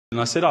And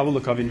I said, oh, well,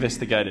 look, I've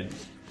investigated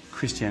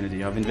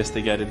Christianity, I've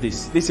investigated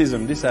this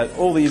ism, this, that,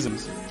 all the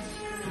isms.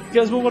 He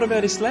goes, well, what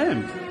about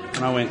Islam?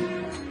 And I went,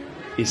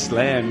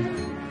 Islam?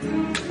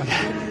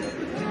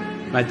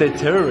 Mate, they're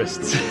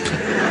terrorists.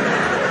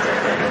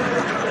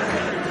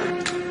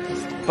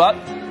 But,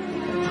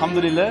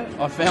 alhamdulillah,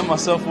 I found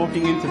myself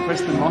walking into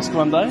Preston Mosque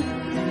one day.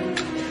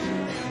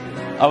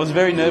 I was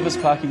very nervous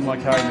parking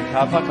my car in the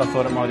car park. I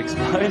thought it might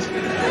explode.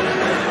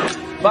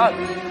 But,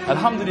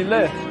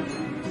 alhamdulillah,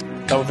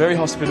 they were very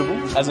hospitable.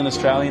 As an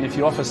Australian, if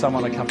you offer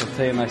someone a cup of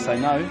tea and they say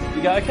no,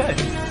 you go, okay.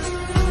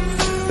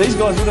 These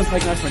guys wouldn't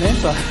take no for an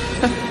answer.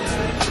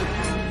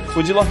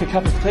 Would you like a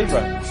cup of tea,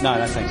 bro?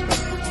 No, thanks,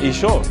 bro. Are you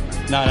sure?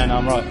 No,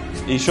 I'm right.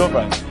 Are you sure,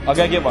 bro? I'll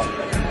go get one.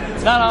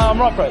 No, I'm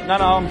right, bro. No,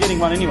 I'm getting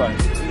one anyway.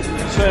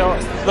 Sure, all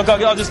right. Look,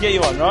 I'll just get you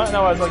one, right?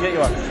 No worries, I'll get you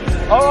one.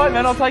 All right,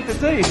 man, I'll take the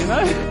tea, you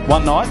know?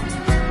 One night,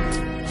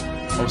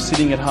 I was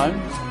sitting at home,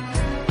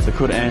 the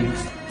Quran,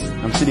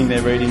 I'm sitting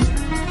there reading,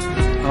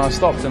 and I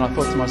stopped and I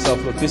thought to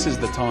myself, look, this is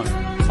the time.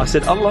 I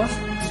said, Allah,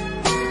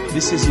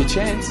 this is your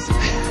chance.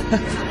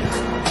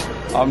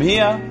 I'm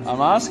here,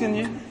 I'm asking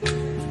you.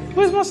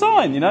 Where's my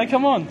sign? You know,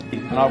 come on.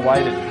 And I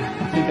waited.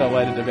 I think I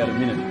waited about a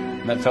minute.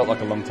 And that felt like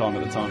a long time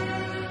at the time.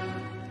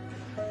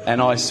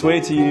 And I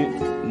swear to you,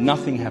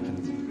 nothing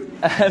happened.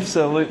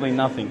 Absolutely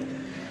nothing.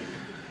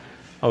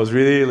 I was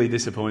really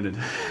disappointed.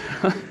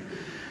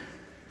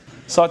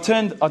 So I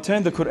turned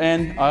the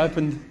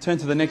Quran, turned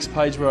to the next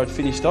page where I'd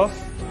finished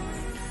off.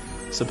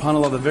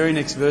 SubhanAllah, the very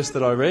next verse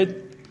that I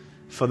read,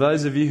 for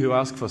those of you who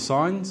ask for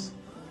signs,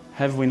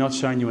 have we not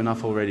shown you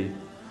enough already?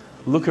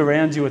 Look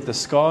around you at the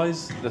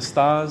skies, the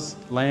stars,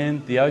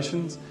 land, the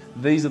oceans.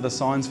 These are the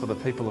signs for the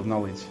people of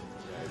knowledge.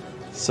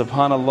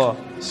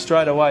 SubhanAllah,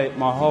 straight away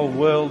my whole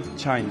world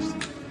changed.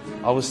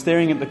 I was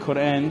staring at the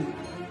Quran,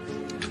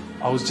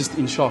 I was just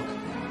in shock.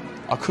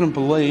 I couldn't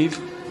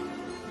believe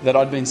that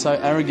I'd been so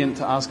arrogant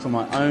to ask for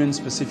my own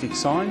specific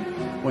sign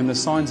when the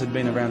signs had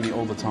been around me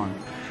all the time.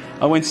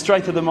 I went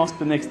straight to the mosque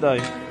the next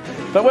day.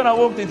 But when I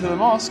walked into the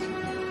mosque,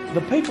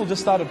 the people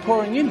just started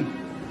pouring in.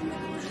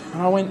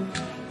 And I went,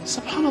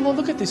 SubhanAllah,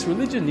 look at this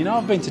religion. You know,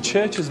 I've been to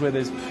churches where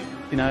there's,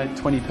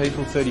 20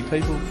 people, 30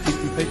 people,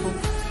 50 people.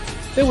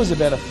 There was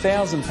about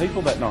 1,000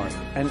 people that night.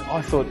 And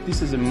I thought,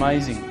 this is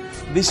amazing.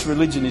 This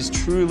religion is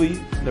truly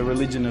the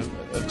religion of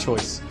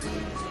choice.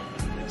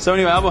 So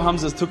anyway, Abu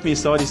Hamza took me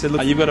aside. He said,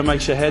 look, you've got to make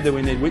shahada,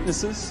 we need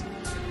witnesses.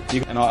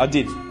 And I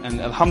did. And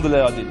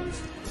alhamdulillah, I did.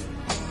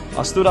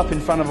 I stood up in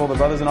front of all the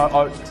brothers and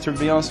to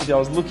be honest with you, I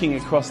was looking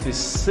across this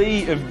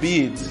sea of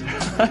beards.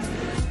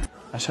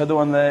 Ashhadu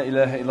an la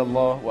ilaha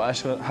illallah wa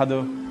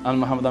ashhadu an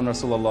Muhammadan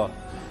Rasulullah.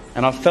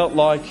 And I felt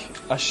like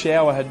a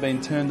shower had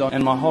been turned on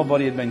and my whole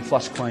body had been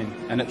flushed clean.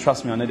 And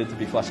trust me, I needed to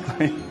be flushed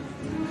clean.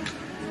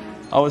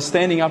 I was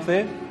standing up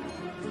there.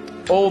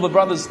 All the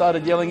brothers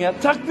started yelling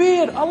out,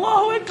 Takbir,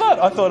 Allahu Akbar.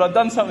 I thought I'd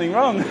done something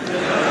wrong.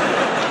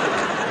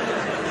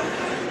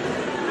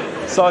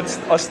 So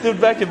I stood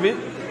back a bit.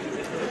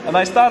 And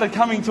they started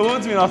coming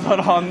towards me and I thought,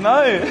 oh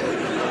no.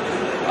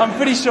 I'm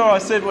pretty sure I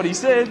said what he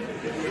said.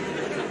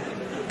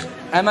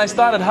 And they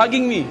started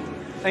hugging me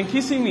and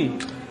kissing me.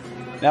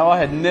 Now I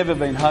had never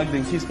been hugged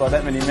and kissed by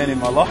that many men in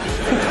my life.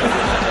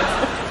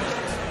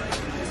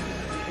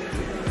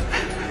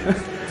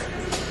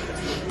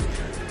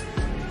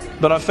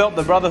 But I felt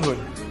the brotherhood.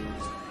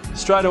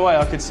 Straight away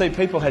I could see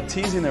people had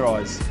tears in their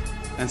eyes.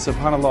 And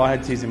subhanAllah, I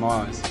had tears in my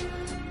eyes.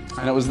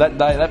 And it was that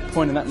day, that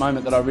point in that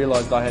moment that I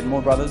realised I had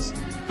more brothers,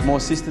 more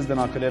sisters than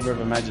I could ever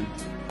have imagined.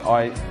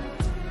 I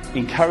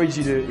encourage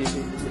you to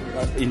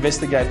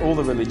investigate all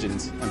the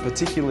religions, and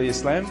particularly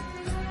Islam.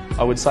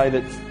 I would say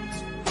that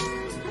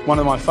one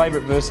of my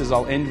favourite verses,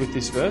 I'll end with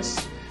this verse,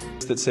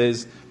 that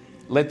says,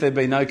 let there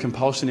be no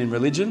compulsion in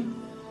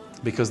religion,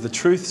 because the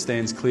truth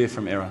stands clear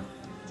from error.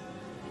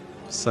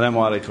 Assalamu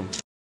alaikum.